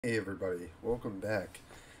Hey everybody, welcome back,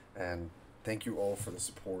 and thank you all for the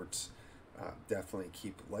support. Definitely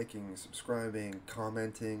keep liking, subscribing,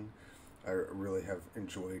 commenting. I really have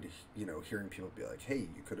enjoyed, hearing people be like, "Hey,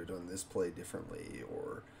 you could have done this play differently,"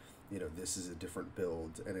 or, "This is a different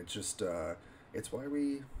build," and it's it's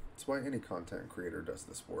why any content creator does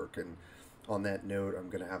this work. And on that note, I'm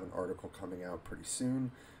gonna have an article coming out pretty soon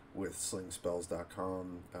with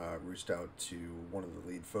slingspells.com. Reached out to one of the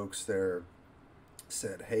lead folks there,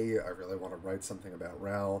 said, "Hey, I really want to write something about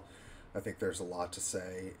Ral. I think there's a lot to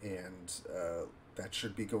say, and that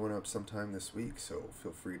should be going up sometime this week. So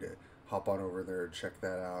feel free to hop on over there and check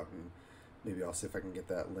that out, and maybe I'll see if I can get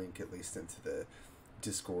that link at least into the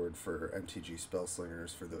Discord for MTG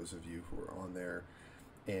Spellslingers for those of you who are on there.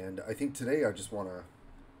 And I think today I just want to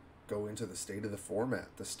go into the state of the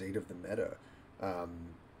format, the state of the meta.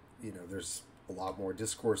 There's a lot more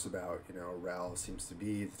discourse about, Ral seems to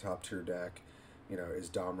be the top tier deck. Is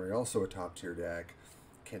Domri also a top tier deck?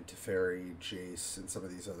 Can Teferi, Jace, and some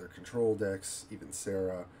of these other control decks, even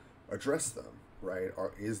Sarah, address them, right?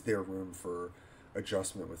 Is there room for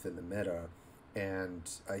adjustment within the meta?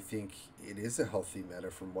 And I think it is a healthy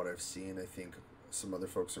meta from what I've seen. I think some other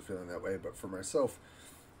folks are feeling that way, but for myself,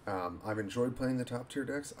 I've enjoyed playing the top tier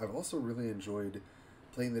decks. I've also really enjoyed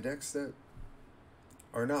playing the decks that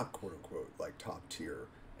are not quote unquote like top tier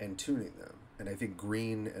and tuning them. And I think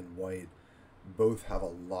green and white both have a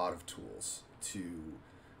lot of tools to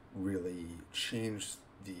really change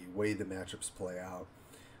the way the matchups play out.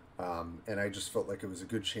 And I just felt like it was a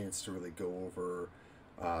good chance to really go over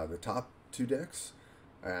the top two decks.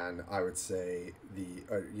 And I would say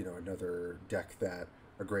another deck that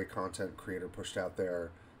a great content creator pushed out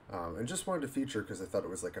there, and just wanted to feature because I thought it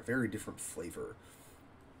was like a very different flavor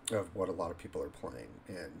of what a lot of people are playing,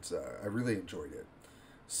 and I really enjoyed it.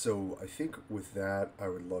 So I think with that, I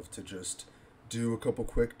would love to just do a couple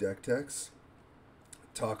quick deck techs,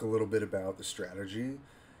 talk a little bit about the strategy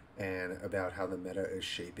and about how the meta is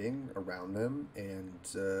shaping around them, and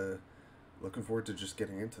looking forward to just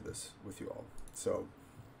getting into this with you all. So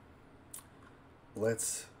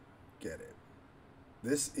let's get it.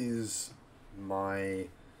 This is my,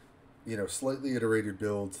 slightly iterated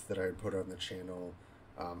build that I put on the channel.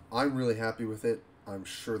 I'm really happy with it. I'm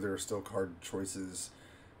sure there are still card choices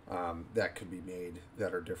that could be made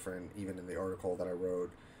that are different. Even in the article that I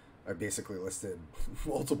wrote, I basically listed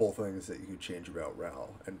multiple things that you could change about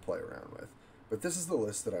Ral and play around with. But this is the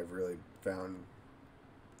list that I've really found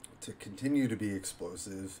to continue to be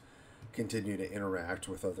explosive, continue to interact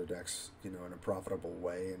with other decks, in a profitable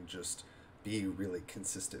way, and just be really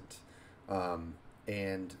consistent.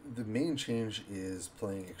 And the main change is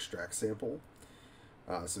playing Extract Sample.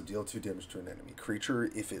 So deal 2 damage to an enemy creature.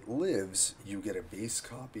 If it lives, you get a base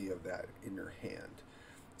copy of that in your hand.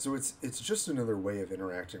 So it's just another way of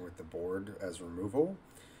interacting with the board as removal.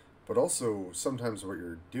 But also, sometimes what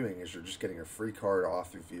you're doing is you're just getting a free card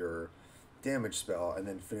off of your damage spell and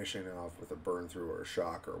then finishing it off with a burn through or a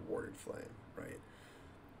shock or a warded flame, right?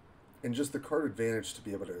 And just the card advantage to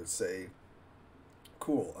be able to say,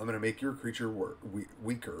 cool, I'm going to make your creature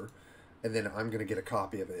weaker, and then I'm going to get a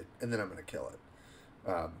copy of it, and then I'm going to kill it.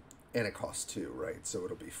 And it costs 2, right? So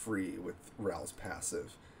it'll be free with Ral's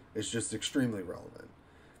passive. It's just extremely relevant.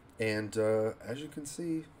 And as you can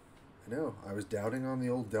see, I know, I was doubting on the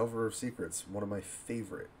old Delver of Secrets, one of my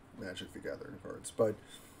favorite Magic the Gathering cards. But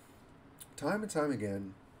time and time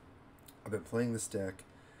again, I've been playing this deck,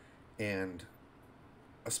 and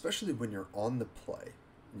especially when you're on the play,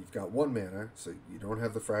 you've got 1 mana, so you don't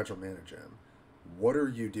have the fragile mana gem. What are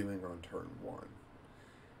you doing on turn 1?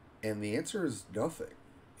 And the answer is nothing,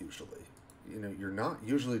 usually. You're not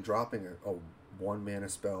usually dropping a 1 mana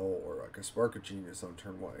spell or like a Spark of Genius on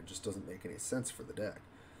turn 1. It just doesn't make any sense for the deck.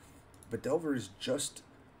 But Delver is just,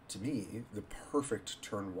 to me, the perfect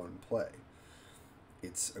turn 1 play.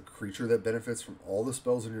 It's a creature that benefits from all the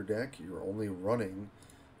spells in your deck. You're only running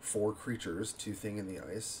 4 creatures, 2 Thing in the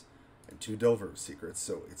Ice, and 2 Delver of Secrets,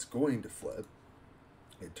 so it's going to flip.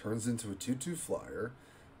 It turns into a 2/2 flyer,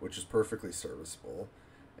 which is perfectly serviceable,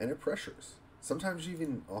 and it pressures. Sometimes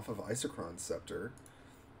even off of Isochron Scepter,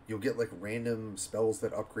 you'll get like random spells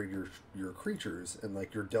that upgrade your creatures, and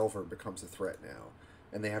like your Delver becomes a threat now.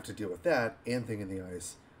 And they have to deal with that, and Thing in the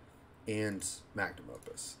Ice, and Magnum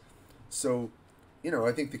Opus. So,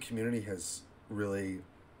 I think the community has really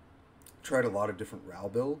tried a lot of different Ral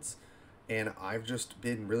builds, and I've just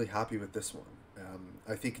been really happy with this one.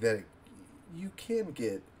 I think that you can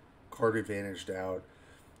get card advantaged out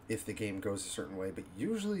if the game goes a certain way, but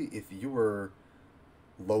usually if you are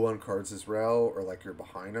low on cards as Ral, or like you're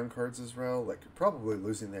behind on cards as Ral, like you're probably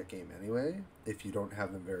losing that game anyway if you don't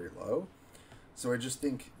have them very low. So I just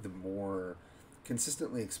think the more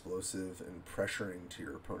consistently explosive and pressuring to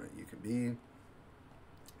your opponent you can be,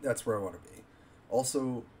 that's where I want to be.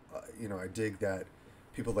 Also, I dig that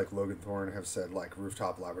people like Logan Thorne have said like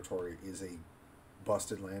Rooftop Laboratory is a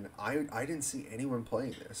busted land. I didn't see anyone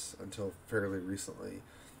playing this until fairly recently,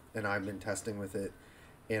 and I've been testing with it,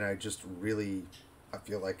 and I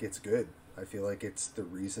feel like it's good. I feel like it's the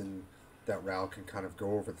reason that Ral can kind of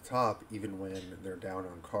go over the top even when they're down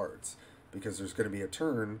on cards, because there's going to be a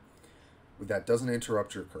turn that doesn't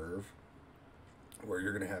interrupt your curve, where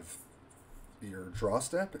you're going to have your draw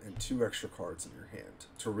step and 2 extra cards in your hand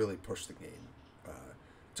to really push the game,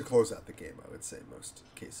 to close out the game, I would say, in most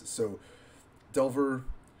cases. So Delver,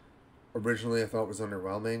 originally I thought was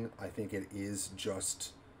underwhelming. I think it is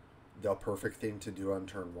just the perfect thing to do on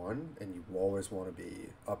turn 1, and you always want to be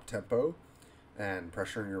up-tempo and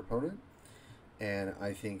pressuring your opponent. And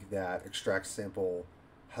I think that Extract Sample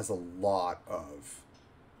has a lot of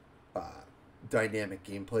dynamic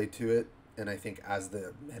gameplay to it, and I think as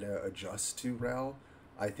the meta adjusts to Ral,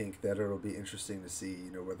 I think that it'll be interesting to see,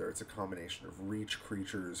 whether it's a combination of reach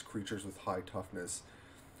creatures, creatures with high toughness,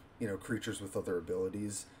 creatures with other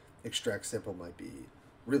abilities. Extract Sample might be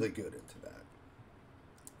really good into that.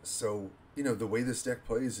 So, the way this deck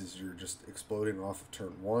plays is you're just exploding off of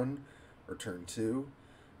turn 1 or turn 2.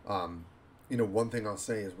 One thing I'll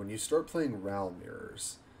say is when you start playing Ral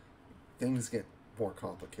mirrors, things get more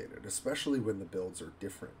complicated, especially when the builds are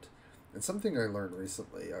different. And something I learned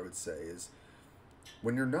recently, I would say, is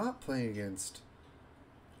when you're not playing against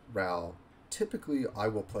Ral, typically I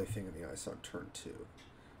will play Thing in the Ice on turn 2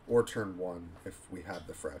 or turn 1 if we have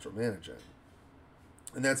the Fragile Mana Gen.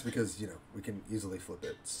 And that's because, we can easily flip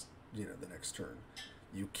it, the next turn.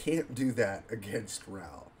 You can't do that against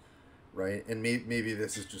Ral, right? And maybe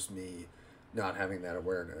this is just me not having that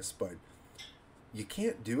awareness, but you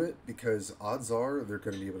can't do it because odds are they're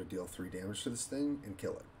going to be able to deal 3 damage to this thing and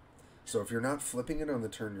kill it. So if you're not flipping it on the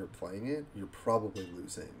turn you're playing it, you're probably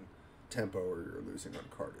losing tempo or you're losing on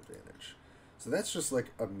card advantage. So that's just like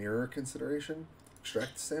a mirror consideration.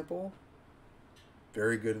 Extract Sample,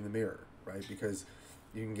 very good in the mirror, right? Because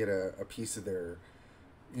you can get a piece of their,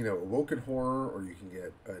 Awoken Horror, or you can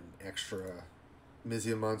get an extra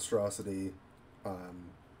Mizium Monstrosity,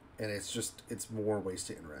 and it's more ways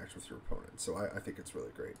to interact with your opponent. So I think it's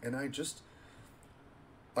really great. And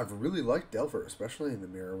I've really liked Delver, especially in the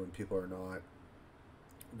mirror when people are not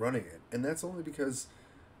running it. And that's only because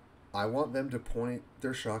I want them to point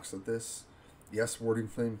their shocks at this. Yes, Warding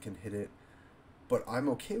Flame can hit it, but I'm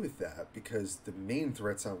okay with that because the main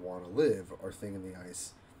threats I want to live are Thing in the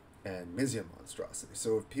Ice and Mizium Monstrosity.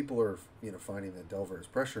 So if people are, finding that Delver is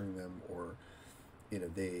pressuring them, or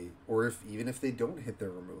even if they don't hit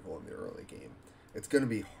their removal in the early game, it's going to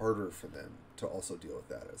be harder for them to also deal with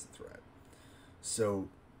that as a threat. So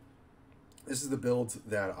this is the build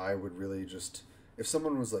that I would really just, if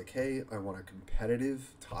someone was like, hey, I want a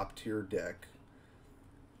competitive top tier deck,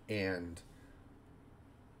 and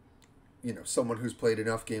someone who's played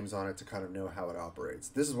enough games on it to kind of know how it operates,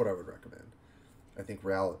 this is what I would recommend. I think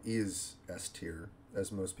Ral is S tier,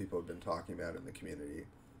 as most people have been talking about in the community.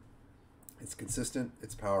 It's consistent,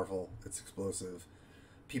 it's powerful, it's explosive.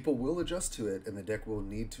 People will adjust to it, and the deck will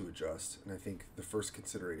need to adjust. And I think the first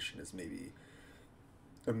consideration is maybe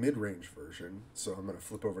a mid-range version. So I'm going to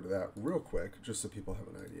flip over to that real quick, just so people have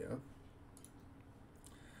an idea.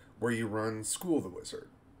 Where you run School the Wizard,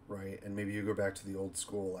 right? And maybe you go back to the old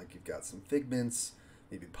school, like you've got some Figments,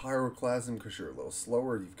 maybe Pyroclasm because you're a little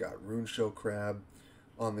slower. You've got Rune Shell Crab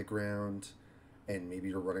on the ground, and maybe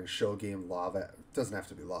you're running Shell Game Lava. It doesn't have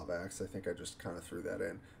to be Lava Axe. I think I just kind of threw that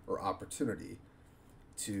in. Or Opportunity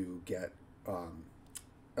to get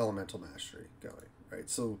Elemental Mastery going, right?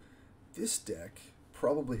 So this deck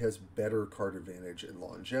probably has better card advantage and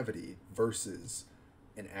longevity versus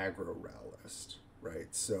an aggro Ral list, right?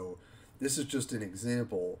 So this is just an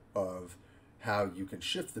example of how you can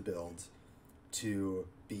shift the build to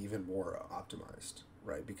be even more optimized,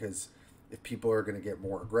 right? Because if people are going to get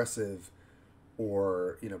more aggressive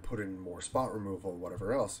or, put in more spot removal and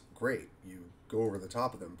whatever else, great. You go over the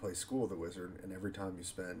top of them, play School of the Wizard, and every time you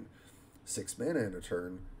spend 6 mana in a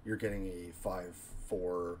turn, you're getting a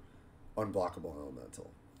 5/4 unblockable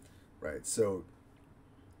elemental, right? So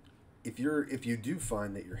if you do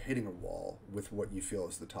find that you're hitting a wall with what you feel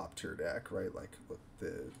is the top tier deck, right? Like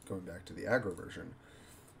going back to the aggro version,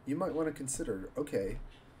 you might want to consider, okay,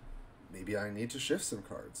 maybe I need to shift some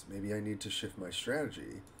cards. Maybe I need to shift my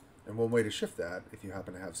strategy. And one way to shift that, if you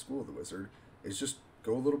happen to have School of the Wizard, is just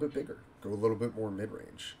go a little bit bigger, go a little bit more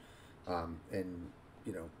mid-range, and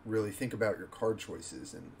really think about your card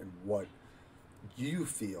choices and what you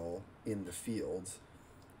feel in the field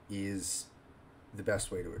is the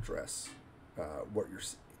best way to address what you're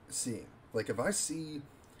seeing. Like if I see,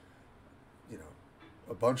 you know,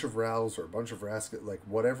 a bunch of Rals or a bunch of Rasket, like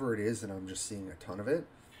whatever it is, and I'm just seeing a ton of it,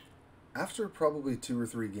 after probably 2 or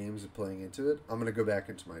 3 games of playing into it, I'm going to go back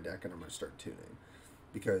into my deck and I'm going to start tuning.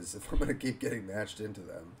 Because if I'm going to keep getting matched into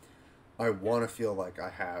them, I want to feel like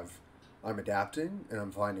I'm adapting and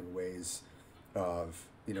I'm finding ways of,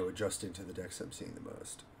 you know, adjusting to the decks I'm seeing the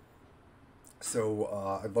most.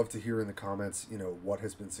 So I'd love to hear in the comments, you know, what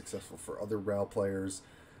has been successful for other Ral players.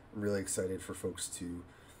 I'm really excited for folks to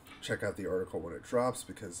check out the article when it drops,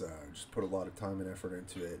 because I just put a lot of time and effort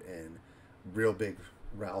into it, and real big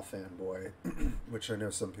Ral fanboy, which I know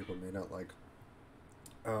some people may not like.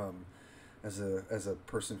 As a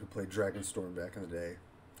person who played Dragonstorm back in the day,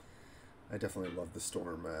 I definitely love the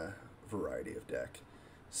Storm variety of deck.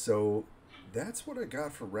 So that's what I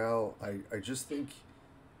got for Ral. I just think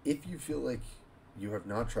if you feel like you have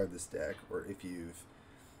not tried this deck, or if you've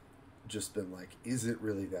just been like, is it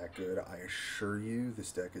really that good? I assure you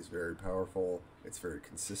this deck is very powerful. It's very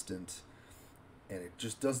consistent. And it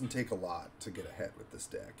just doesn't take a lot to get ahead with this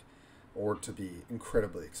deck, or to be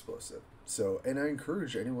incredibly explosive. So, and I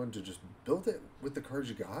encourage anyone to just build it with the cards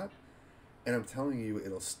you got, and I'm telling you,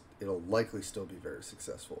 it'll likely still be very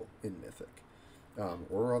successful in Mythic,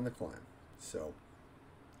 or on the climb. So,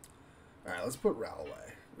 all right, let's put Ral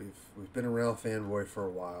away. We've been a Ral fanboy for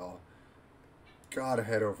a while. Gotta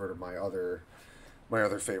head over to my other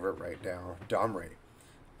favorite right now, Domri.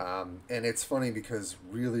 And it's funny because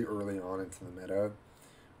really early on into the meta,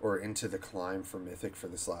 or into the climb for Mythic for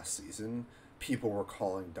this last season, people were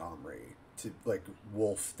calling Domri to, like,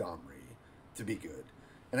 Wolf Domri, to be good.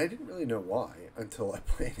 And I didn't really know why until I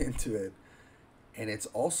played into it, and it's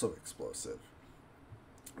also explosive.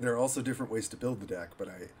 There are also different ways to build the deck, but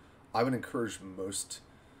I would encourage most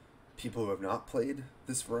people who have not played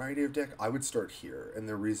this variety of deck, I would start here. And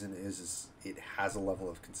the reason is it has a level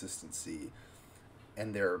of consistency,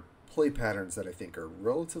 and there are play patterns that I think are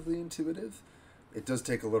relatively intuitive. It does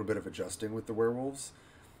take a little bit of adjusting with the werewolves,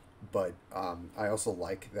 but I also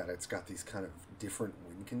like that it's got these kind of different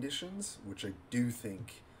win conditions, which I do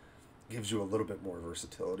think gives you a little bit more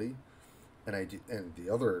versatility. And the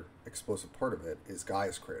other explosive part of it is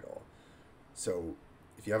Gaea's Cradle. So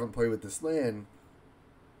if you haven't played with this land,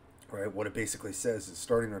 right, what it basically says is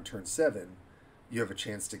starting on turn 7, you have a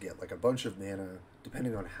chance to get like a bunch of mana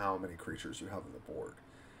depending on how many creatures you have on the board.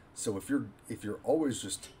 So if you're always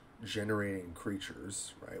just generating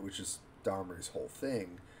creatures, right, which is Domri's whole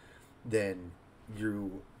thing, then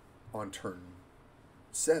you on turn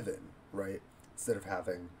 7, right, instead of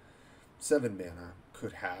having 7 mana,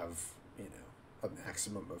 could have, you know, a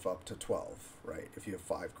maximum of up to 12, right, if you have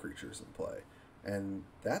 5 creatures in play. And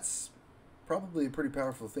that's probably a pretty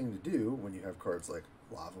powerful thing to do when you have cards like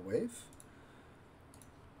Lava Wave,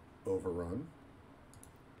 Overrun,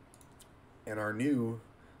 and our new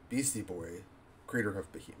Beastie Boy,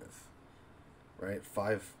 Craterhoof Behemoth, right?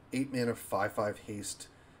 8 mana, 5/5 haste.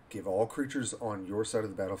 Give all creatures on your side of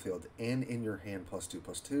the battlefield and in your hand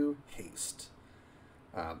 +2/+2 haste.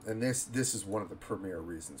 And this is one of the premier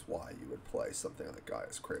reasons why you would play something like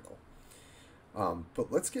Gaea's Cradle.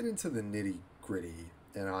 But let's get into the nitty gritty,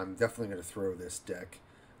 and I'm definitely going to throw this deck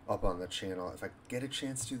up on the channel. If I get a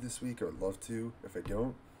chance to this week, I would love to. If I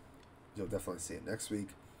don't, you'll definitely see it next week.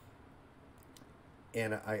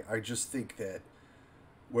 And I just think that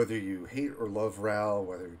whether you hate or love Ral,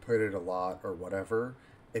 whether you played it a lot or whatever,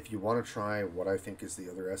 if you want to try what I think is the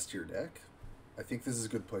other S tier deck, I think this is a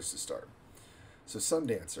good place to start. So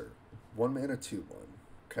Sundancer, 1 mana 2/1.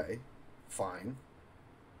 Okay, fine.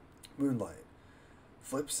 Moonlight.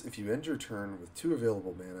 Flips if you end your turn with 2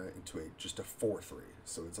 available mana into just a 4/3.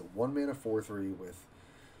 So it's a 1 mana 4/3 with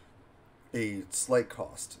a slight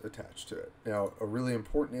cost attached to it. Now, a really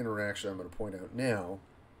important interaction I'm going to point out now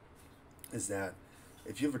is that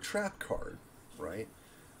if you have a trap card, right,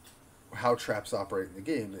 how traps operate in the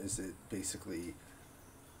game is it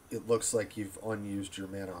looks like you've unused your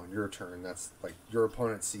mana on your turn. That's like your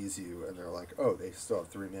opponent sees you and they're like, oh, they still have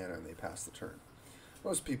 3 mana and they pass the turn.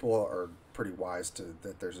 Most people are pretty wise to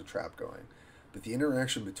that there's a trap going. But the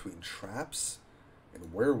interaction between traps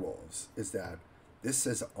and werewolves is that this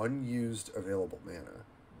says unused available mana.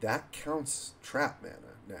 That counts trap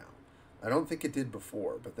mana now. I don't think it did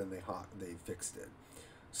before, but then they fixed it.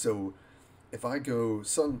 So if I go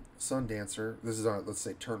Sundancer, this is on, let's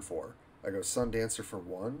say, turn 4. I go Sundancer for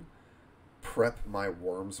 1, prep my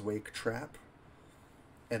Worm's Wake trap,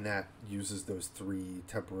 and that uses those 3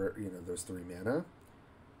 temporary, those 3 mana.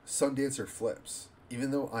 Sundancer flips,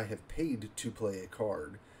 even though I have paid to play a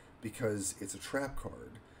card because it's a trap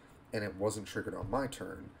card. and it wasn't triggered on my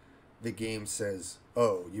turn, the game says,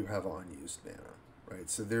 oh, you have unused mana, right?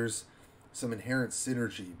 So there's some inherent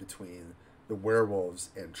synergy between the werewolves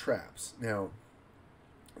and traps. Now,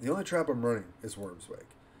 the only trap I'm running is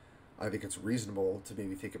Wormswake. I think it's reasonable to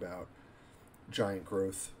maybe think about Giant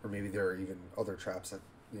Growth, or maybe there are even other traps that,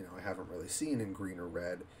 I haven't really seen in green or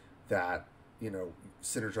red that,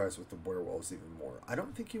 synergize with the werewolves even more. I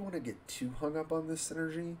don't think you want to get too hung up on this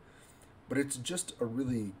synergy, but it's just a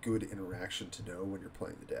really good interaction to know when you're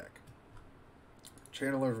playing the deck.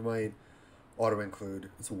 Channel Evermight,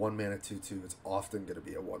 auto-include, it's a 1 mana 2/2, it's often going to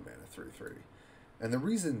be a 1 mana 3/3. And the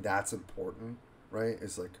reason that's important, right,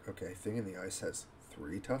 is like, okay, Thing in the Ice has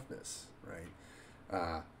 3 toughness,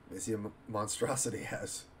 right? Mizia Monstrosity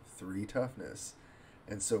has 3 toughness.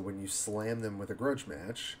 And so when you slam them with a Grudge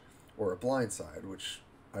Match, or a Blindside, which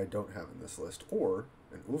I don't have in this list, or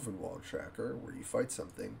an Ulvenwald Tracker, where you fight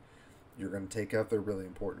something, you're going to take out their really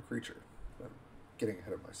important creature. I'm getting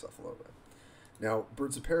ahead of myself a little bit. Now,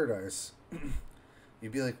 Birds of Paradise,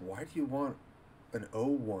 you'd be like, why do you want an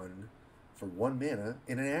 0/1 for 1 mana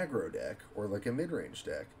in an aggro deck, or like a mid-range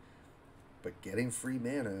deck? But getting free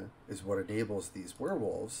mana is what enables these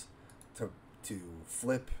werewolves to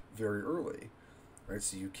flip very early. Right?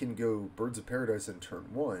 So you can go Birds of Paradise in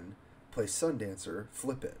turn 1, play Sundancer,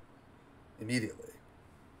 flip it immediately.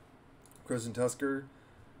 Crimson Tusker,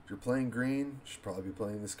 if you're playing green, you should probably be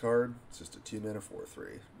playing this card. It's just a 2 mana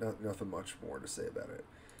 4/3. Nothing much more to say about it.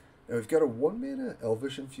 Now we've got a 1 mana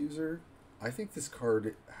Elvish Infuser. I think this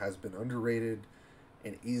card has been underrated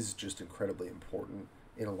and is just incredibly important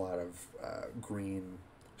in a lot of green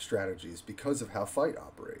strategies because of how Fight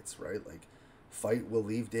operates, right? Like, Fight will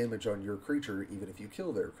leave damage on your creature even if you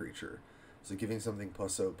kill their creature. So giving something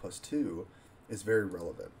 +0/+2 is very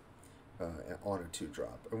relevant on a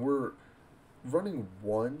 2-drop. And we're running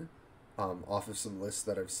 1 off of some lists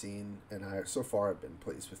that I've seen, and so far I've been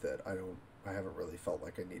pleased with it. I haven't really felt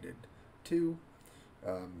like I needed 2,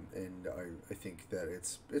 and I think that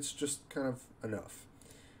it's just kind of enough.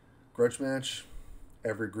 Grudge Match,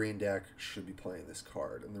 every green deck should be playing this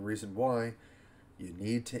card, and the reason why: you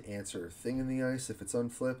need to answer Thing in the Ice if it's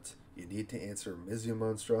unflipped. You need to answer Mizia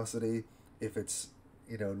Monstrosity if it's,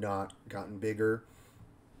 not gotten bigger.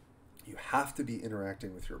 You have to be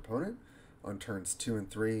interacting with your opponent on turns 2 and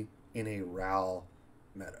 3 in a RAL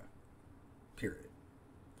meta. Period.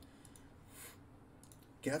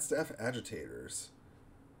 Gatstaff Agitators.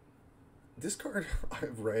 This card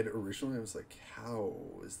I've read originally, I was like, how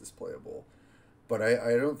is this playable? But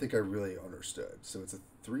I don't think I really understood. So it's a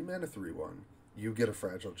 3 mana 3/1. You get a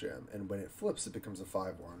Fragile Gem, and when it flips, it becomes a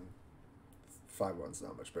 5/1. 5/1's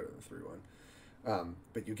not much better than 3/1.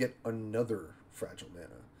 But you get another Fragile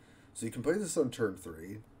Mana. So you can play this on turn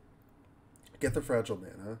 3, get the Fragile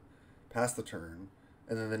Mana, pass the turn,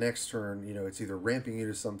 and then the next turn, it's either ramping you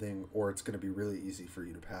to something, or it's going to be really easy for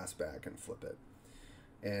you to pass back and flip it.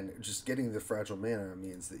 And just getting the Fragile Mana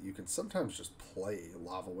means that you can sometimes just play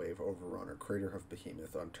Lava Wave Overrun or Craterhoof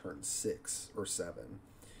Behemoth on turn 6 or 7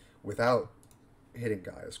 without hitting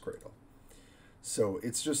Gaea's Cradle. So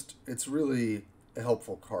it's really a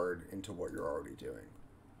helpful card into what you're already doing.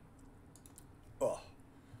 I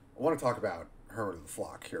want to talk about Hermit of the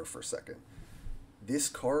Flock here for a second. This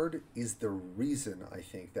card is the reason I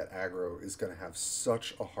think that aggro is going to have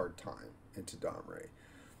such a hard time into Domri.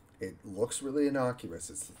 It looks really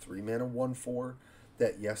innocuous. It's the 3 mana 1/4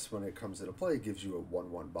 that, yes, when it comes into play, gives you a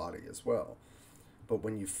 1/1 body as well. But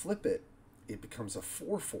when you flip it, it becomes a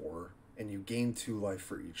 4/4, and you gain 2 life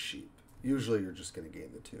for each sheep. Usually you're just going to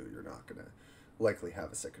gain the 2. You're not going to likely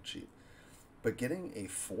have a second sheep. But getting a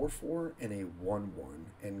 4/4 and a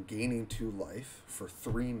 1/1 and gaining 2 life for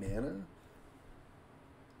 3 mana,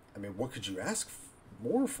 I mean, what could you ask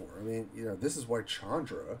more for? I mean, this is why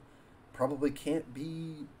Chandra probably can't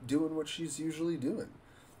be doing what she's usually doing,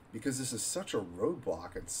 because this is such a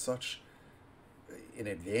roadblock and such an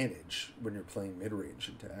advantage when you're playing mid-range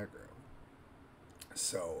into aggro.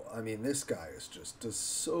 So, I mean, this guy does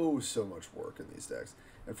so much work in these decks.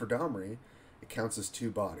 And for Domri, it counts as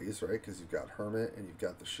 2 bodies, right? Because you've got Hermit and you've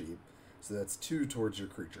got the Sheep. So that's 2 towards your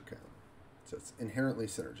creature count. So it's inherently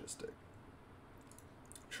synergistic.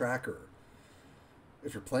 Tracker.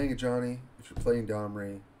 If you're playing a Johnny, if you're playing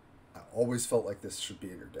Domri, I always felt like this should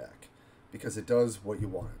be in your deck, because it does what you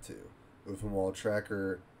want it to. Ulvenwald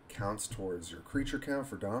Tracker counts towards your creature count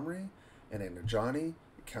for Domri, and in a Johnny,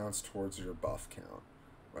 it counts towards your buff count,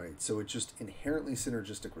 right? So it's just inherently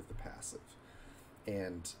synergistic with the passive.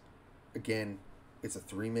 And again, it's a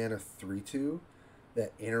 3 mana 3/2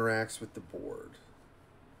 that interacts with the board.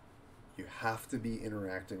 You have to be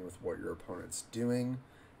interacting with what your opponent's doing.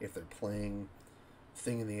 If they're playing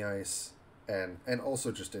Thing in the Ice, and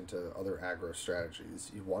also just into other aggro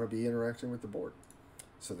strategies, you want to be interacting with the board.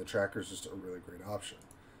 So the tracker is just a really great option.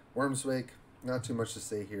 Worm's Wake, not too much to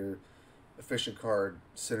say here. Efficient card,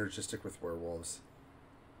 synergistic with werewolves.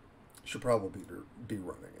 Should probably be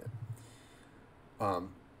running it.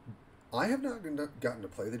 I have not gotten to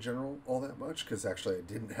play the general all that much because actually I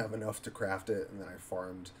didn't have enough to craft it, and then I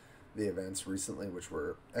farmed the events recently, which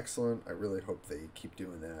were excellent. I really hope they keep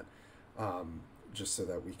doing that, just so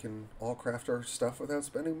that we can all craft our stuff without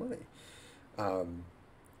spending money.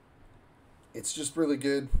 It's just really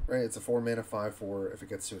good, right? It's a 4-mana 5/4. If it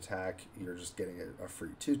gets to attack, you're just getting a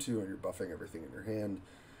free 2/2, and you're buffing everything in your hand.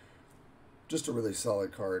 Just a really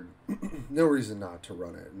solid card. No reason not to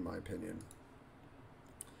run it, in my opinion.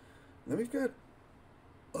 And then we've got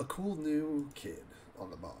a cool new kid on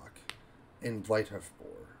the block in Blighthuff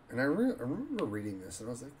Boar. And I remember reading this, and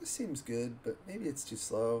I was like, this seems good, but maybe it's too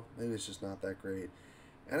slow. Maybe it's just not that great.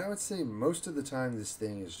 And I would say most of the time this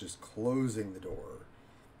thing is just closing the door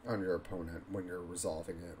on your opponent when you're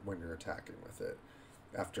resolving it, when you're attacking with it.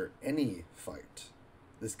 After any fight,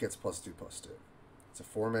 this gets +2/+2. It's a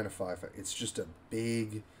 4-mana 5/5. It's just a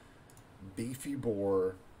big, beefy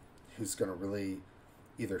boar who's going to really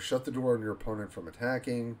either shut the door on your opponent from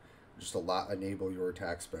attacking, just enable your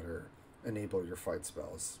attacks better, enable your fight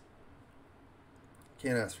spells.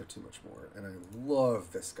 Can't ask for too much more. And I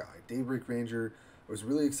love this guy, Daybreak Ranger. I was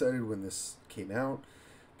really excited when this came out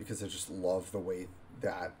because I just love the way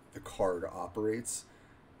that the card operates.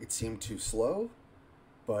 It seemed too slow,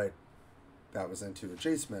 but that was into a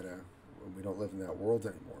Jace meta. We don't live in that world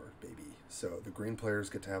anymore, baby. So the green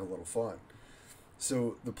players get to have a little fun.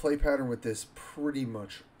 So the play pattern with this pretty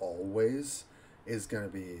much always is going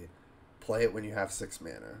to be play it when you have 6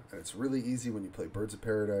 mana. And it's really easy when you play Birds of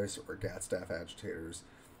Paradise or Gatstaff Agitators.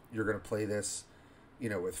 You're going to play this,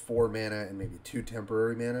 with 4 mana and maybe 2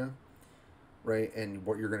 temporary mana, right? And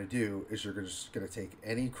what you're going to do is you're just going to take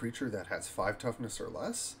any creature that has 5 toughness or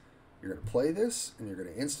less. You're going to play this, and you're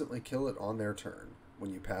going to instantly kill it on their turn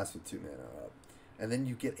when you pass with 2 mana up. And then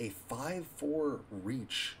you get a 5/4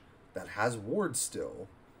 reach that has ward still.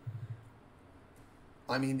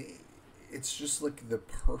 I mean, it's just like the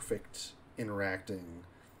perfect interacting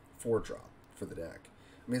 4-drop for the deck.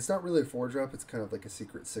 I mean, it's not really a 4-drop, it's kind of like a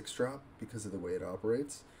secret 6-drop because of the way it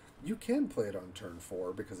operates. You can play it on turn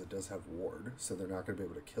 4 because it does have ward, so they're not going to be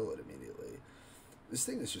able to kill it immediately. This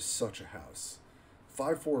thing is just such a house.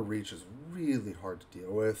 5/4 reach is really hard to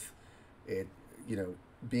deal with. It,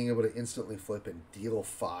 being able to instantly flip and deal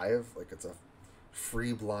 5, like it's a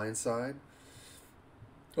free blindside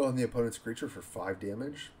on the opponent's creature for 5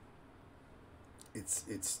 damage.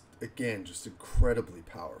 It's again just incredibly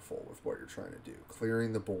powerful with what you're trying to do.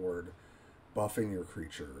 Clearing the board, buffing your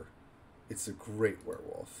creature. It's a great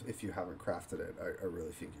werewolf. If you haven't crafted it, I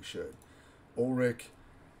really think you should. Ulrich,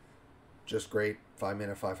 just great.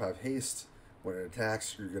 5-mana 5/5 haste. When it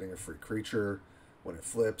attacks, you're getting a free creature. When it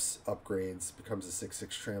flips, upgrades, becomes a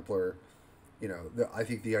 6/6 trampler. I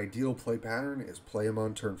think the ideal play pattern is play him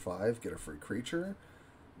on turn 5, get a free creature,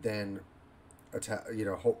 then attack.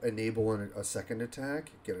 Enable a second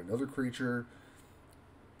attack, get another creature.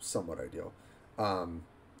 Somewhat ideal, and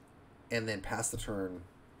then pass the turn,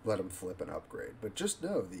 let him flip and upgrade. But just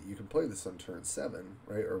know that you can play this on turn 7,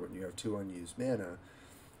 right, or when you have 2 unused mana.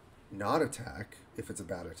 Not attack if it's a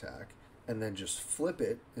bad attack, and then just flip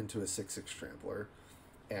it into a 6/6 trampler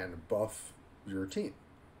and buff your team.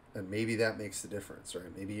 And maybe that makes the difference,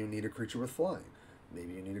 right? Maybe you need a creature with flying.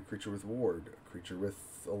 Maybe you need a creature with ward, a creature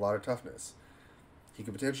with a lot of toughness. He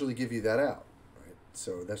could potentially give you that out, right?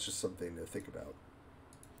 So that's just something to think about.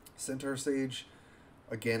 Centaur Sage,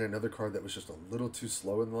 again, another card that was just a little too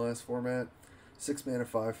slow in the last format. 6-mana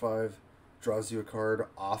 5/5, draws you a card.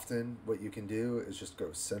 Often what you can do is just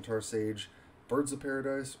go Centaur Sage, Birds of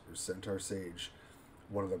Paradise, or Centaur Sage,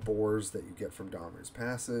 one of the boars that you get from Domri's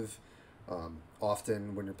passive.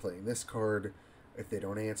 Often when you're playing this card, if they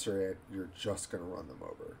don't answer it, you're just going to run them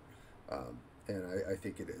over. And I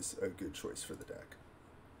think it is a good choice for the deck.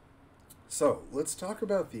 So let's talk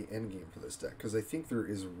about the endgame for this deck, because I think there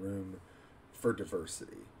is room for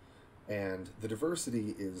diversity. And the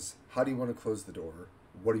diversity is, how do you want to close the door?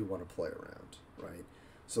 What do you want to play around, right?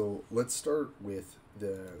 So let's start with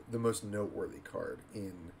the most noteworthy card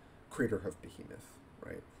in Craterhoof Behemoth,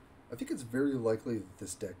 right? I think it's very likely that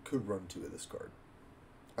this deck could run 2 of this card.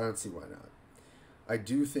 I don't see why not. I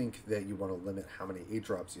do think that you want to limit how many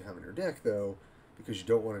 8-drops you have in your deck, though, because you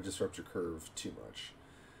don't want to disrupt your curve too much.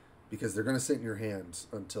 Because they're going to sit in your hands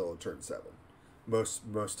until turn 7. Most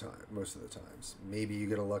of the times. Maybe you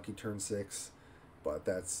get a lucky turn 6, but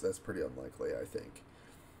that's pretty unlikely, I think.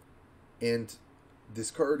 And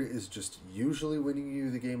This card is just usually winning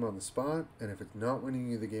you the game on the spot, and if it's not winning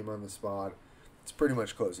you the game on the spot, it's pretty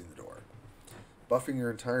much closing the door. Buffing your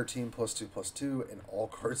entire team +2/+2 and all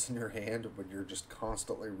cards in your hand when you're just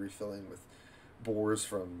constantly refilling with boars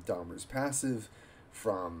from Domri's passive,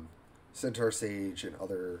 from Centaur Sage and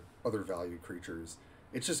other value creatures.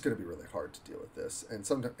 It's just going to be really hard to deal with this.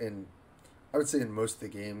 And I would say in most of the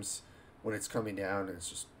games, when it's coming down,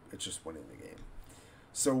 it's just winning the game.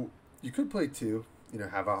 So you could play two,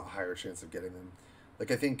 have a higher chance of getting them.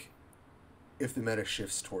 Like, I think if the meta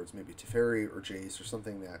shifts towards maybe Teferi or Jace or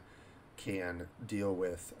something that can deal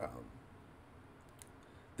with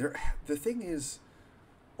the thing is,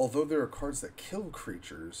 although there are cards that kill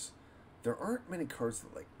creatures, there aren't many cards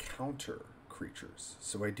that like counter creatures.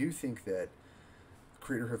 So I do think that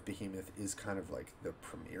Crater of Behemoth is kind of like the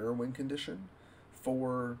premier win condition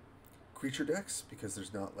for creature decks, because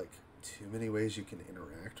there's not like too many ways you can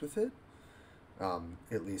interact with it,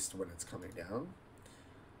 at least when it's coming down.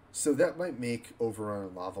 So that might make Overrun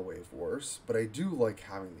and Lava Wave worse, but I do like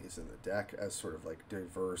having these in the deck as sort of like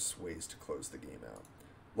diverse ways to close the game out.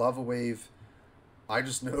 Lava Wave, I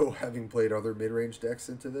just know, having played other mid-range decks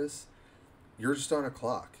into this, you're just on a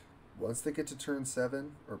clock. Once they get to turn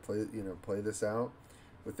 7 or play this out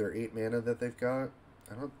with their 8 mana that they've got,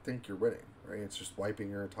 I don't think you're winning, right? It's just wiping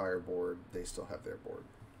your entire board. They still have their board,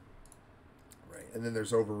 right? And then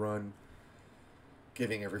there's Overrun,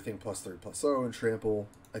 giving everything +3/+0, and Trample.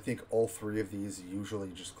 I think all three of these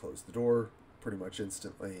usually just close the door pretty much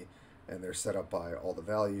instantly, and they're set up by all the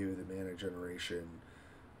value, the mana generation,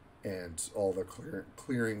 and all the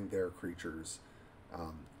clearing their creatures.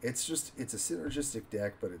 It's a synergistic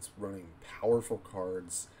deck, but it's running powerful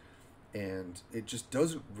cards, and it just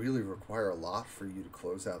doesn't really require a lot for you to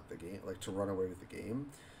close out the game, like to run away with the game.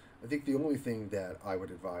 I think the only thing that I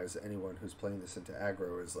would advise anyone who's playing this into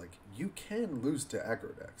aggro is, like, you can lose to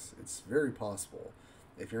aggro decks. It's very possible.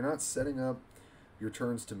 If you're not setting up your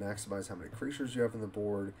turns to maximize how many creatures you have on the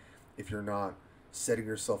board, if you're not setting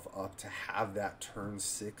yourself up to have that turn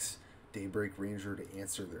 6 Daybreak Ranger to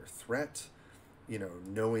answer their threat,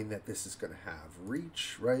 knowing that this is going to have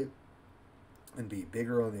reach, right, and be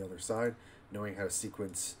bigger on the other side, knowing how to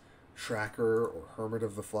sequence Tracker or Hermit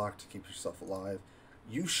of the Flock to keep yourself alive,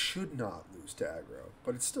 you should not lose to aggro,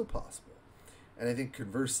 but it's still possible. And I think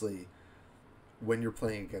conversely, when you're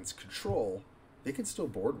playing against control, they can still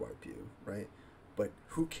board wipe you, right? But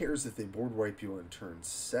who cares if they board wipe you on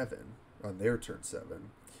their turn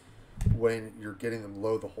 7, when you're getting them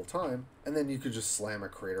low the whole time, and then you could just slam a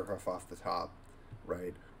Crater Hoof off the top,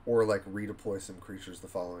 right? Or like redeploy some creatures the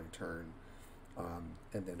following turn,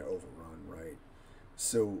 and then overrun, right?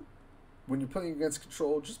 So when you're playing against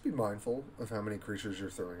control, just be mindful of how many creatures you're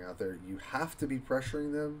throwing out there. You have to be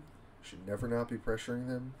pressuring them. You should never not be pressuring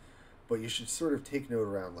them. But you should sort of take note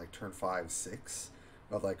around like turn 5, 6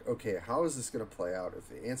 of like, okay, how is this going to play out if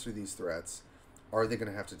they answer these threats? Are they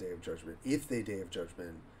going to have to Day of Judgment? If they Day of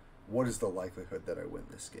Judgment, what is the likelihood that I win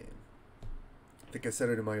this game? I think I said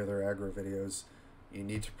it in my other aggro videos. You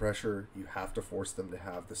need to pressure. You have to force them to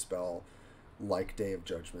have the spell like Day of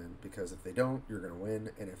Judgment, because if they don't, you're going to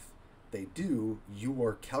win. And if they do, you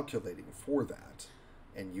are calculating for that,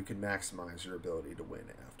 and you can maximize your ability to win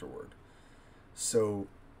afterward. So,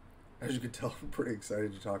 as you can tell, I'm pretty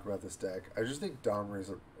excited to talk about this deck. I just think Domri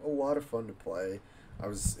is a lot of fun to play. I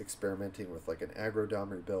was experimenting with like an aggro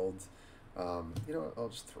Domri build. I'll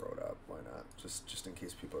just throw it up. Why not? Just in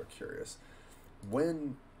case people are curious.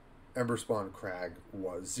 When Emberspawn Crag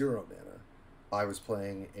was 0 mana, I was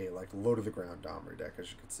playing a like low to the ground Domri deck,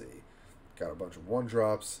 as you can see. Got a bunch of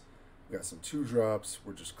 1-drops. We got some 2-drops.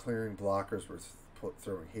 We're just clearing blockers. We're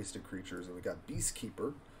throwing hasted creatures, and we got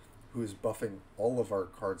Beastkeeper, who is buffing all of our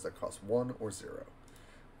cards that cost 1 or 0.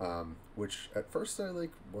 Which at first I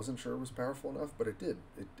wasn't sure was powerful enough, but it did.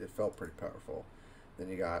 It felt pretty powerful. Then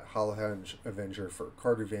you got Hollowhenge Avenger for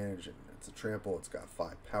card advantage, and it's a trample. It's got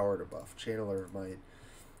 5 power to buff Channeler of Might,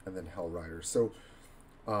 and then Hell Rider. So,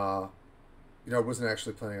 I wasn't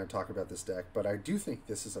actually planning on talking about this deck, but I do think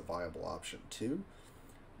this is a viable option too.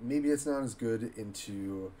 Maybe it's not as good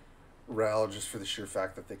into Ral, just for the sheer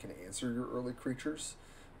fact that they can answer your early creatures.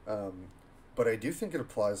 But I do think it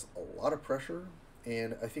applies a lot of pressure,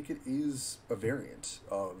 and I think it is a variant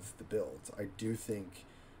of the build. I do think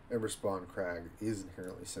Emberspawn Crag is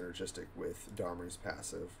inherently synergistic with Domri's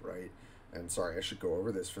passive, right? And sorry, I should go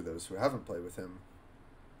over this for those who haven't played with him.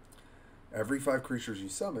 Every 5 creatures you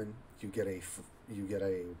summon, you get a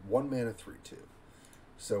 1-mana 3/2.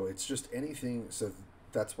 So it's just anything. So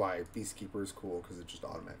that's why Beastkeeper is cool, because it just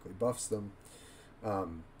automatically buffs them.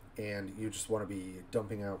 And you just want to be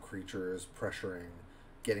dumping out creatures, pressuring,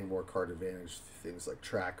 getting more card advantage through things like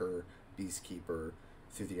Tracker, Beastkeeper,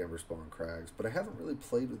 through the Emberspawn Crags. But I haven't really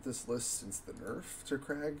played with this list since the nerf to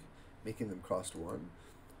Crag, making them cost 1.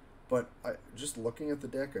 But just looking at the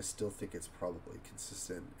deck, I still think it's probably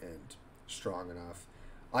consistent and strong enough.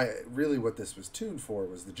 Really what this was tuned for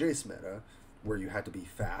was the Jace meta, where you had to be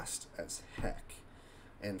fast as heck.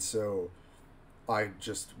 And so I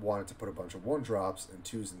just wanted to put a bunch of 1-drops and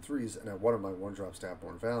 2s and 3s, and I wanted my 1-drops to have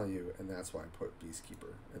more value, and that's why I put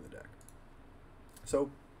Beastkeeper in the deck.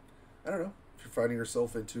 So, I don't know. If you're finding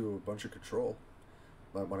yourself into a bunch of control,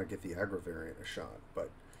 might want to get the aggro variant a shot. But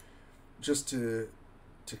just to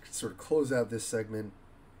sort of close out this segment,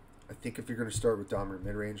 I think if you're going to start with Domri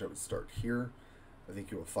midrange, I would start here. I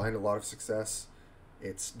think you will find a lot of success.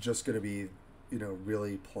 It's just going to be, you know,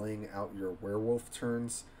 really playing out your werewolf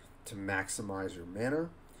turns to maximize your mana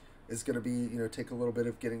is going to be, you know, take a little bit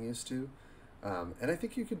of getting used to. And I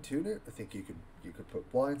think you can tune it. I think you could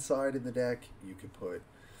put Blindside in the deck. You could put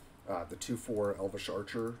the 2/4 Elvish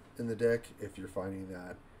Archer in the deck if you're finding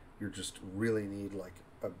that you just really need like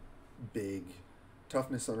a big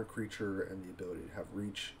toughness on a creature and the ability to have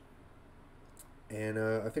reach. And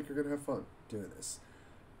I think you're going to have fun doing this.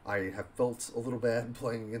 I have felt a little bad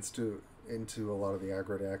playing into a lot of the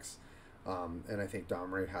aggro decks. And I think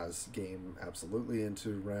Domri has game absolutely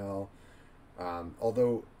into Ral.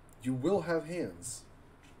 Although you will have hands,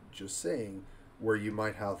 just saying, where you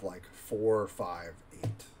might have like 4, 5, 8,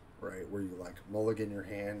 right? Where you like mulligan your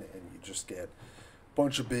hand and you just get a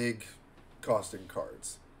bunch of big costing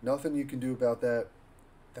cards. Nothing you can do about that.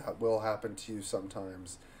 That will happen to you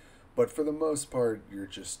sometimes. But for the most part, you're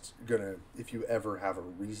just gonna, if you ever have a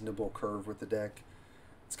reasonable curve with the deck,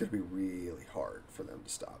 it's gonna be really hard for them to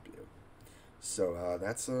stop you. So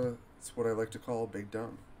that's what I like to call big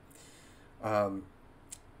dumb.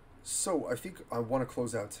 So I think I want to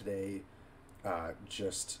close out today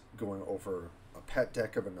just going over a pet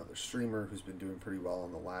deck of another streamer who's been doing pretty well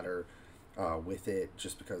on the ladder with it,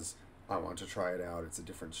 just because I want to try it out. It's a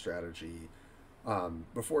different strategy.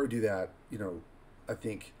 Before I do that, you know, I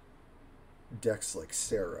think decks like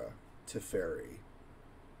Sarah Teferi,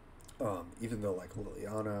 even though like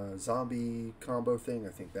Liliana zombie combo thing,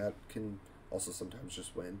 I think that can also sometimes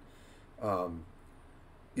just win.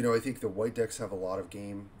 You know, I think the white decks have a lot of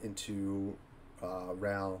game into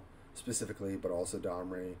Ral specifically, but also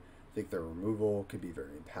Domri. I think their removal could be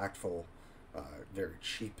very impactful, very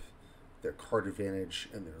cheap. Their card advantage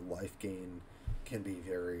and their life gain can be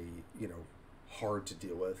very, you know, hard to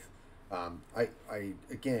deal with. I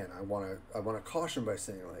want to caution by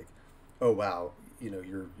saying like, oh wow, you know,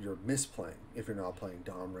 you're misplaying if you're not playing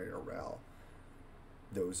Domri or Ral.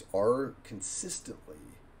 Those are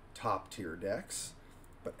consistently top tier decks,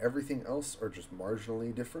 but everything else are just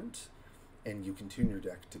marginally different, and you can tune your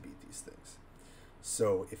deck to beat these things.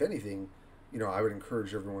 So if anything, you know, I would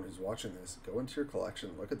encourage everyone who's watching this, go into your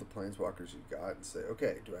collection, look at the planeswalkers you've got, and say,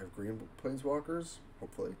 okay, do I have green planeswalkers?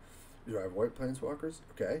 Hopefully. Do I have white planeswalkers?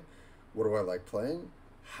 Okay. What do I like playing?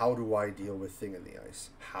 How do I deal with Thing in the Ice?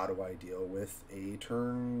 How do I deal with a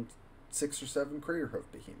turn 6 or 7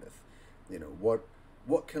 Craterhoof Behemoth? You know,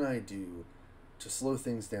 what can I do to slow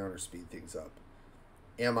things down or speed things up?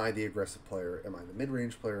 Am I the aggressive player? Am I the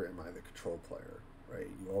mid-range player? Am I the control player? Right?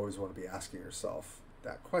 You always want to be asking yourself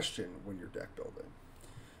that question when you're deck building.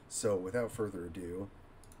 So without further ado,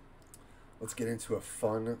 let's get into a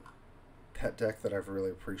fun pet deck that I've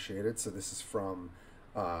really appreciated. So this is from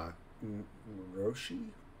Roshi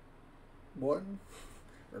one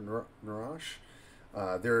or Narash.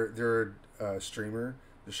 They're a streamer.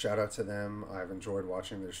 Just shout out to them. I've enjoyed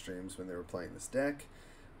watching their streams when they were playing this deck.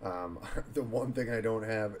 The one thing I don't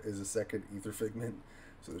have is a second Ether Figment,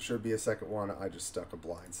 so there should be a second one. I just stuck a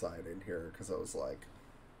Blindside in here because I was like,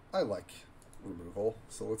 I like removal,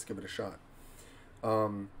 so let's give it a shot.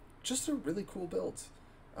 Just a really cool build.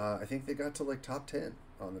 I think they got to like top 10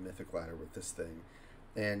 on the Mythic ladder with this thing.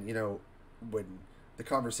 And, you know, when the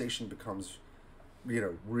conversation becomes, you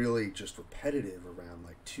know, really just repetitive around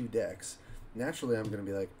like 2 decks, naturally I'm going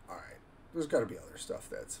to be like, all right, there's got to be other stuff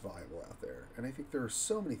that's viable out there. And I think there are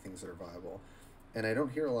so many things that are viable. And I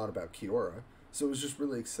don't hear a lot about Kiora, so it was just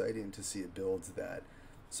really exciting to see a build that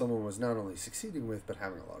someone was not only succeeding with, but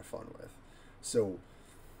having a lot of fun with. So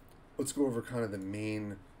let's go over kind of the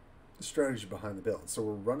main strategy behind the build. So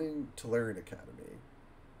we're running Tolarian Academy,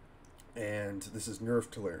 and this is nerf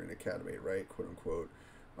Tolarian Academy, right, quote unquote.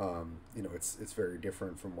 You know, it's very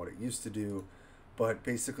different from what it used to do, but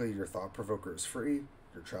basically your Thought Provoker is free,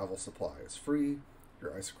 your Travel Supply is free,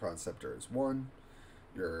 your Isochron Scepter is 1,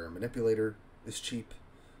 your Manipulator is cheap,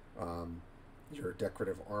 your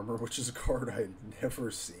Decorative Armor, which is a card I'd never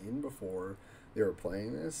seen before they were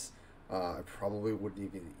playing this, I probably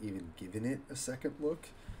wouldn't even given it a second look.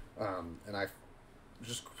 And I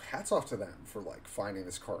just hats off to them for like finding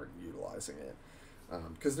this card and utilizing it,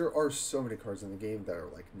 because there are so many cards in the game that are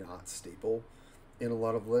like not staple in a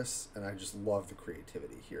lot of lists, and I just love the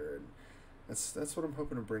creativity here, and that's what I'm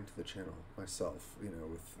hoping to bring to the channel myself. You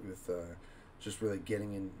know, with just really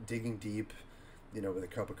getting in, digging deep, you know, with a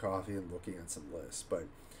cup of coffee and looking at some lists. But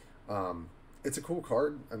it's a cool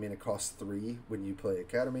card. I mean, it costs 3 when you play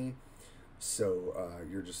Academy, so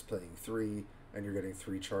you're just playing 3, and you're getting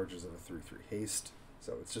 3 charges of a 3/3 haste.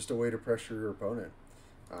 So it's just a way to pressure your opponent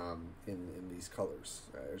in these colors.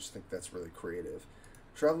 I just think that's really creative.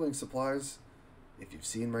 Traveling Supplies, if you've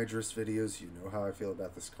seen my Driss videos, you know how I feel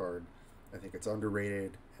about this card. I think it's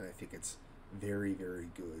underrated, and I think it's very, very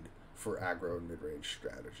good for aggro and mid-range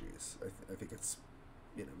strategies. I think it's,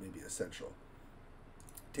 you know, maybe essential.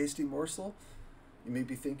 Tasty Morsel, you may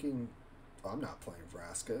be thinking, I'm not playing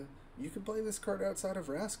Vraska. You can play this card outside of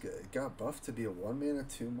Vraska. It got buffed to be a 1-mana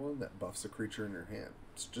 2/1 that buffs a creature in your hand.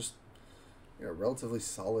 It's just, you know, relatively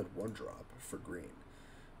solid 1-drop for green.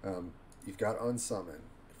 You've got Unsummon.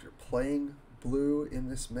 If you're playing blue in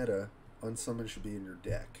this meta, Unsummon should be in your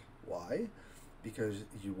deck. Why? Because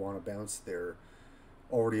you want to bounce their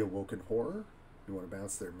already awoken horror. You want to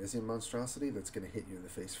bounce their Mizian monstrosity that's going to hit you in the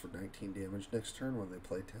face for 19 damage next turn when they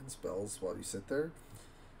play 10 spells while you sit there.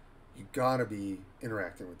 You gotta be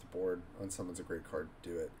interacting with the board. Unsummon's a great card to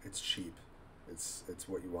do it. It's cheap. It's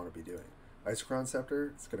what you want to be doing. Isochron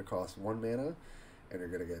Scepter, it's going to cost 1 mana, and you're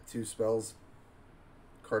going to get 2 spells.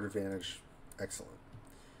 Card advantage, excellent.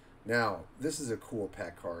 Now, this is a cool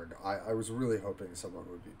pack card. I was really hoping someone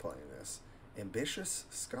would be playing this. Ambitious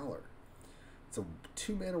Scholar. It's a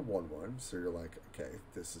 2-mana 1/1, so you're like, okay,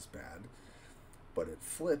 this is bad. But it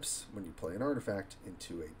flips when you play an artifact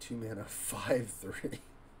into a 2-mana 5/3.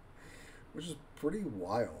 Which is pretty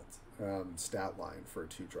wild stat line for a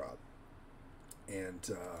 2-drop. And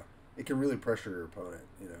it can really pressure your opponent,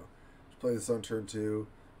 you know. Just play this on turn 2,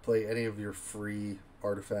 play any of your free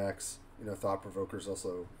artifacts. You know, Thought Provoker's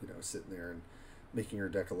also, you know, sitting there and making your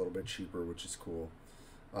deck a little bit cheaper, which is cool.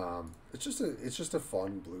 It's just a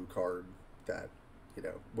fun blue card that, you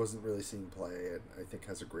know, wasn't really seeing play, and I think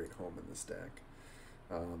has a great home in this deck.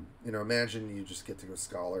 You know, imagine you just get to go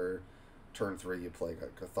Scholar. Turn 3, you play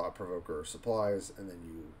like a Thought Provoker or Supplies, and then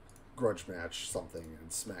you grudge match something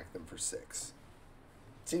and smack them for 6.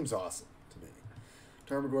 Seems awesome to me.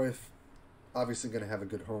 Tarmogoyf, obviously going to have a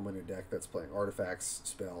good home in a deck that's playing artifacts,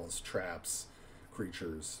 spells, traps,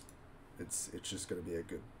 creatures. It's just going to be a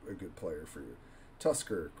good player for you.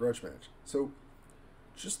 Tusker, grudge match. So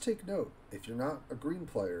just take note, if you're not a green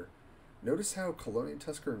player, notice how Colonial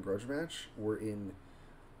Tusker and grudge match were in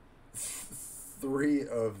 3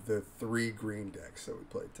 of the 3 green decks that we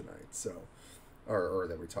played tonight, so or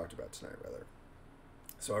that we talked about tonight rather.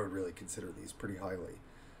 So I would really consider these pretty highly.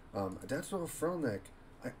 Adaptable Frelneck,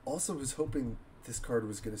 I also was hoping this card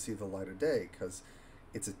was going to see the light of day, because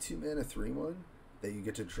it's a 2-mana 3/1 that you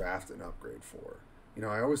get to draft an upgrade for. You know,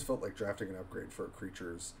 I always felt like drafting an upgrade for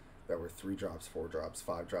creatures that were 3 drops, 4 drops,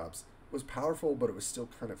 5 drops was powerful, but it was still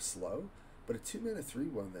kind of slow. But a 2-mana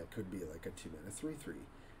 3/1 that could be like a 2-mana 3/3,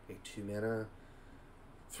 a 2-mana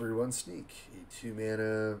 3/1 sneak, a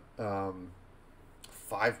 2-mana 5/1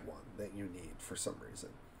 that you need for some reason.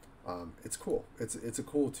 It's cool. It's a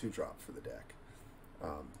cool 2-drop for the deck.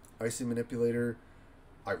 Icy Manipulator,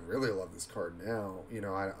 I really love this card now. You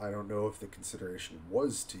know, I don't know if the consideration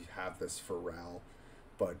was to have this for Ral,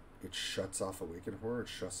 but it shuts off Awakened Horror, it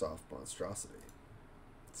shuts off Monstrosity.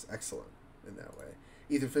 It's excellent in that way.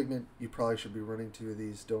 Ether Figment, you probably should be running 2 of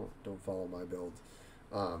these. Don't follow my build.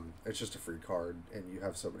 It's just a free card, and you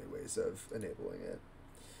have so many ways of enabling it.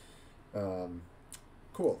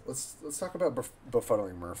 Cool. Let's talk about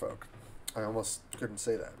Befuddling Merfolk. I almost couldn't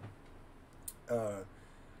say that.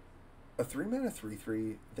 A 3-mana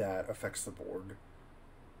 3/3 that affects the board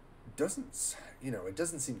doesn't, you know, it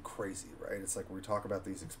doesn't seem crazy, right? It's like we talk about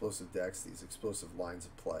these explosive decks, these explosive lines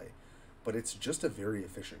of play, but it's just a very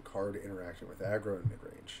efficient card interacting with aggro and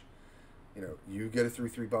mid-range. You know, you get a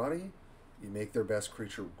 3/3 body, you make their best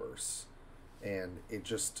creature worse, and it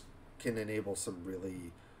just can enable some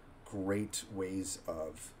really great ways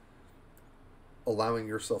of allowing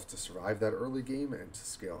yourself to survive that early game and to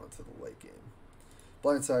scale into the late game.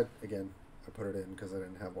 Blindside, again, I put it in because I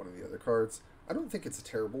didn't have one of the other cards. I don't think it's a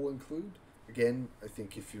terrible include. Again, I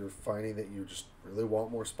think if you're finding that you just really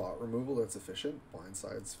want more spot removal that's efficient,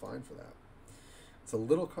 Blindside's fine for that. It's a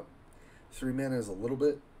little... 3 mana is a little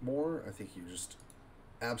bit more. I think you just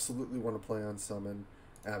absolutely want to play on Summon,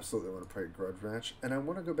 absolutely want to play Grudge Match, and I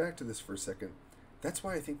want to go back to this for a second. That's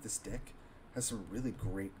why I think this deck has some really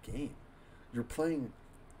great game. You're playing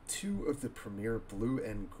two of the premier blue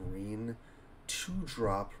and green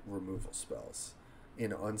 2-drop removal spells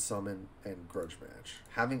in Unsummon and Grudge Match.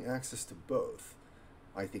 Having access to both,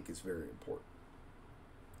 I think, is very important.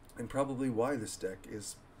 And probably why this deck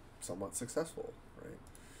is somewhat successful, right?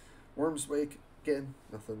 Worm's Wake, again,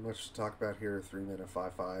 nothing much to talk about here. 3 mana,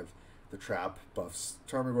 5/5. The trap buffs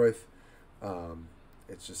Tarmogoyf.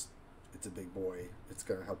 It's a big boy. It's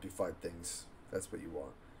going to help you fight things. That's what you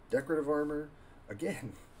want. Decorative Armor,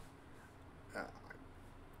 again,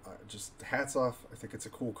 just hats off. I think it's a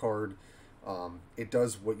cool card. It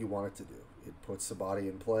does what you want it to do. It puts the body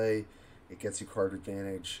in play. It gets you card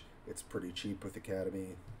advantage. It's pretty cheap with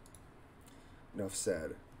Academy. Enough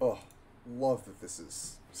said. Oh, love that this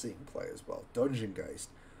is seeing play as well. Dungeon Geist.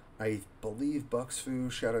 I believe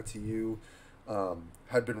Bucksfu, shout out to you,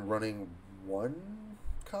 had been running 1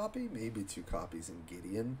 copy, maybe 2 copies in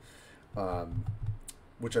Gideon,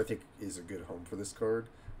 which I think is a good home for this card.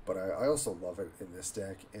 But I also love it in this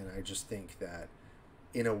deck, and I just think that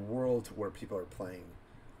in a world where people are playing,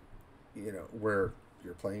 where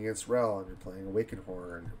you're playing against Rel, and you're playing Awakened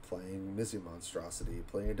Horror, and you're playing Mizzy Monstrosity,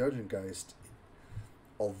 playing a Dungeon Geist,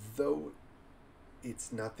 although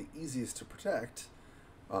it's not the easiest to protect,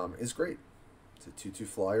 is great. It's a 2/2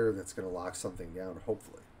 flyer that's going to lock something down,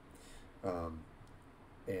 hopefully.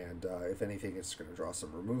 And if anything, it's going to draw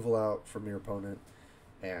some removal out from your opponent,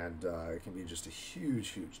 and it can be just a huge,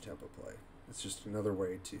 huge tempo play. It's just another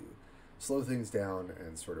way to slow things down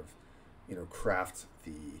and sort of, craft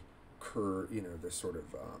the the sort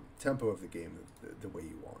of tempo of the game the way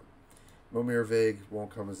you want. Momir Vague won't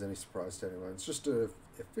come as any surprise to anyone. It's just a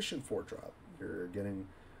efficient 4-drop. You're getting,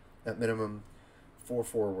 at minimum,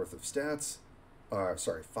 4/4 worth of stats.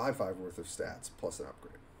 5/5 worth of stats plus an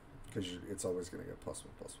upgrade, because it's always going to get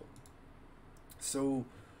 +1/+1. So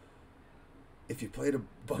if you played a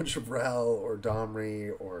bunch of Rel or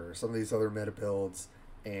Domri or some of these other meta builds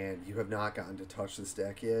and you have not gotten to touch this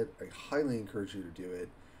deck yet, I highly encourage you to do it.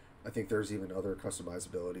 I think there's even other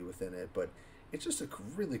customizability within it, but it's just a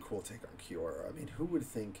really cool take on Kiora. I mean, who would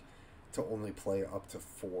think to only play up to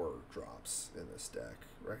 4 drops in this deck,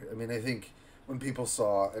 right? I mean, I think when people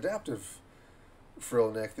saw Adaptive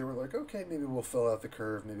Frillneck, they were like, okay, maybe we'll fill out the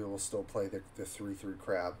curve, maybe we'll still play the 3/3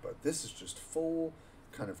 crab, but this is just full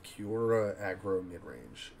kind of Kiora aggro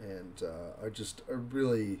mid-range, and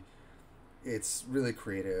it's really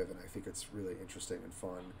creative, and I think it's really interesting and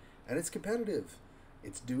fun, and it's competitive.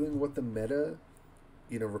 It's doing what the meta,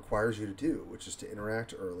 requires you to do, which is to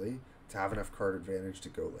interact early, to have enough card advantage to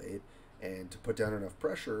go late, and to put down enough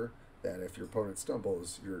pressure that if your opponent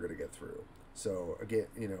stumbles, you're going to get through. So again,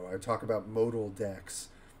 I talk about modal decks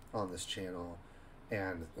on this channel,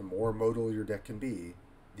 and the more modal your deck can be,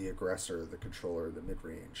 the aggressor, the controller, the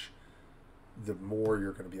mid-range, the more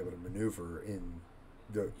you're going to be able to maneuver in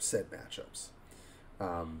the said matchups.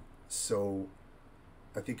 So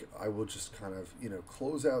I think I will just kind of,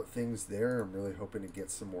 close out things there. I'm really hoping to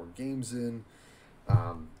get some more games in.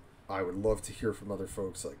 I would love to hear from other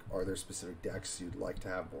folks, like, are there specific decks you'd like to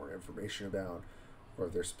have more information about? Or are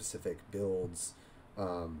there specific builds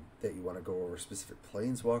that you want to go over, specific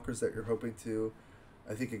planeswalkers that you're hoping to?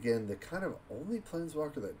 I think, again, the kind of only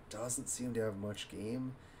planeswalker that doesn't seem to have much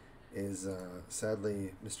game is,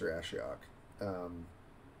 sadly, Mr. Ashiok.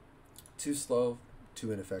 Too slow,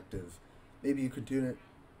 too ineffective. Maybe you could tune it.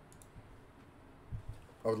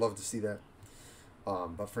 I would love to see that.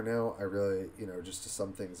 But for now, I really, just to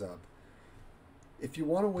sum things up, if you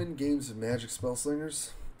want to win games of Magic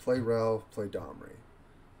Spellslingers, play Rel, play Domri.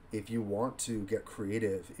 If you want to get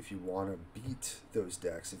creative, if you want to beat those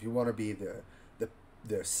decks, if you want to be the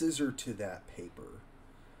scissor to that paper,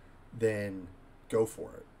 then go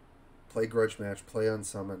for it. Play Grudge Match, play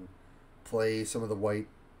Unsummon, play some of the white,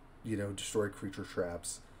 destroy creature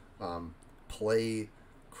traps, play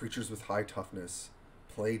creatures with high toughness,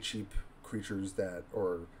 play cheap creatures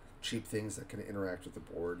or cheap things that can interact with the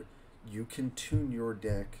board. You can tune your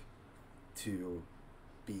deck to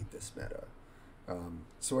beat this meta.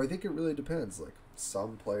 So I think it really depends. Like,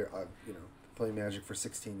 some player, playing Magic for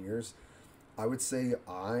 16 years, I would say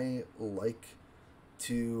I like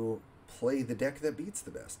to play the deck that beats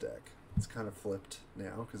the best deck. It's kind of flipped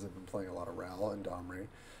now because I've been playing a lot of Rel and Domri.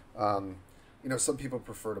 Some people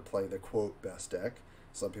prefer to play the quote best deck.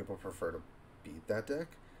 Some people prefer to beat that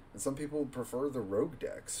deck. And some people prefer the rogue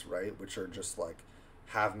decks, right? Which are just like,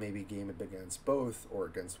 have maybe game against both or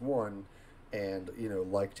against one, and,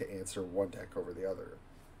 like to answer one deck over the other.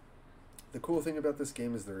 The cool thing about this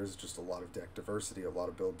game is there is just a lot of deck diversity, a lot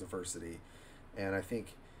of build diversity. And I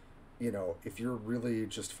think, if you're really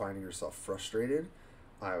just finding yourself frustrated,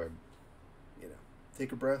 I would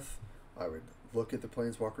take a breath. I would look at the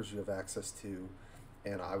planeswalkers you have access to,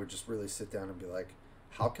 and I would just really sit down and be like,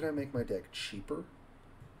 how can I make my deck cheaper,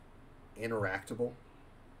 interactable,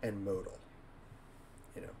 and modal?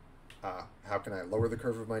 You know, how can I lower the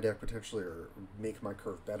curve of my deck potentially, or make my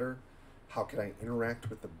curve better? How can I interact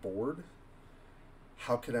with the board?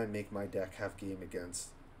 How can I make my deck have game against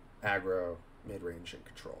aggro, mid-range, and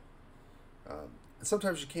control? And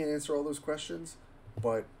sometimes you can't answer all those questions,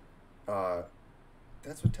 but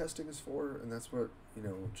that's what testing is for, and that's what, you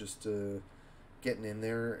know, just getting in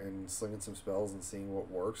there and slinging some spells and seeing what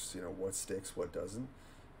works, you know, what sticks, what doesn't.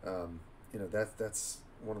 You know, that's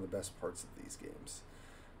one of the best parts of these games.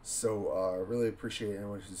 So I really appreciate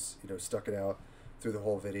anyone who's, you know, stuck it out through the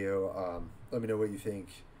whole video. Let me know what you think.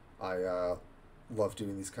 I love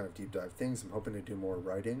doing these kind of deep dive things. I'm hoping to do more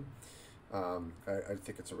writing. I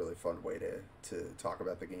think it's a really fun way to talk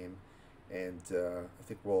about the game. And I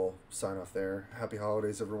think we'll sign off there. Happy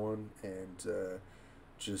holidays, everyone. And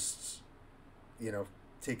just, you know,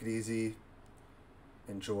 take it easy.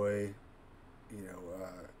 Enjoy, you know,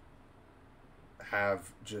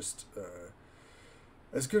 have just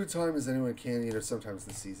as good a time as anyone can. You know, sometimes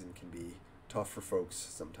the season can be tough for folks.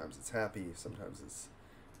 Sometimes it's happy. Sometimes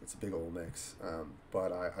it's a big old mix.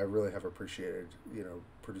 But I really have appreciated, you know,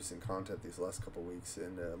 producing content these last couple weeks,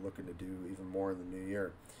 and looking to do even more in the new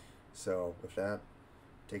year. So with that,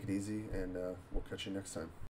 take it easy, and we'll catch you next time.